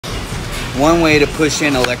one way to push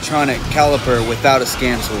in electronic caliper without a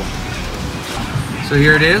scan tool. So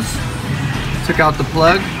here it is. Took out the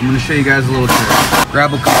plug. I'm going to show you guys a little trick.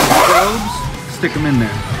 Grab a couple of probes, stick them in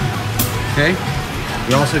there. Okay?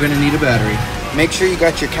 You're also going to need a battery. Make sure you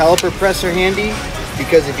got your caliper presser handy,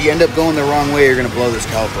 because if you end up going the wrong way, you're going to blow this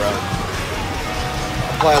caliper out.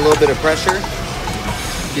 Apply a little bit of pressure.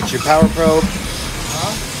 Get your power probe.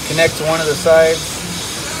 Connect to one of the sides.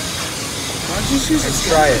 Let's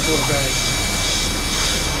try it.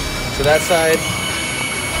 To that side.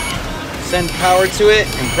 Send power to it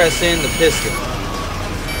and press in the piston.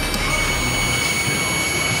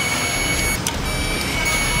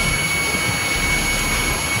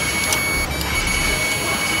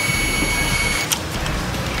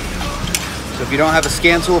 So if you don't have a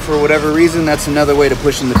scan tool for whatever reason, that's another way to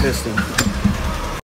push in the piston.